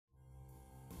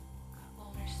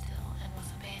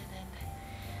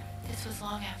was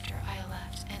long after I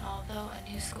left, and although a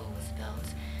new school was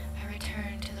built, I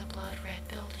returned to the blood-red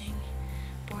building,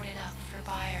 boarded up for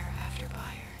buyer after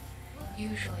buyer,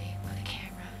 usually with a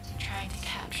camera, trying to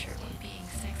capture what being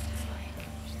six is like.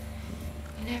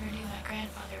 I never knew my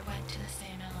grandfather went to the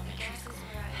same elementary school.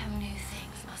 How new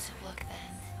things must have looked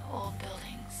then. The old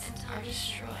buildings are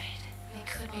destroyed. They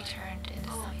could be turned into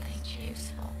something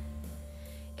useful.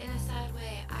 In a sad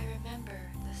way, I remember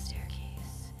the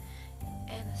staircase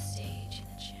and the stage in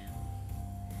the gym.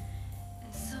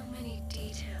 And so many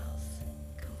details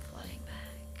come flooding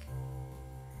back.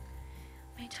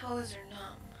 My toes are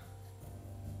numb.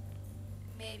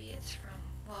 Maybe it's from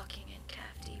walking in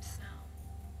calf-deep snow,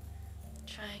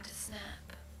 trying to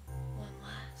snap one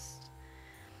last.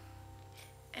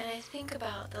 And I think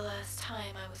about the last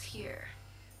time I was here.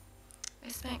 I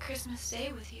spent Christmas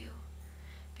Day with you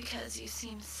because you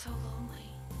seemed so lonely.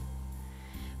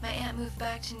 My aunt moved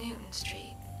back to Newton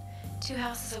Street, 2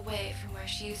 houses away from where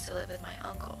she used to live with my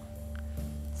uncle.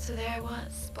 So there I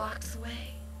was, blocks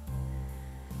away.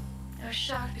 I was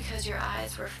shocked because your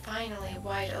eyes were finally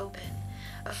wide open,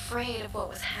 afraid of what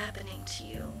was happening to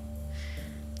you.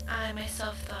 I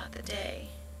myself thought the day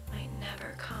might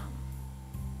never come.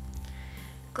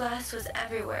 Glass was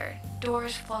everywhere,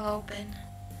 doors flung open,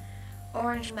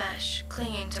 orange mesh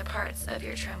clinging to parts of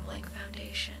your trembling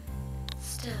foundation.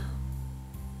 Still,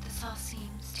 this all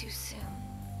seems too soon,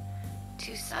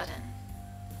 too sudden.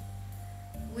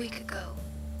 A week ago,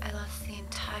 I lost the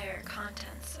entire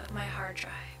contents of my hard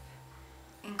drive,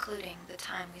 including the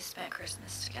time we spent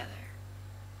Christmas together.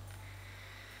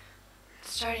 I'm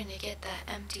starting to get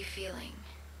that empty feeling.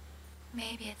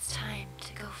 Maybe it's time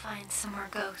to go find some more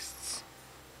ghosts.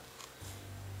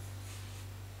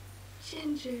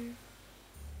 Ginger.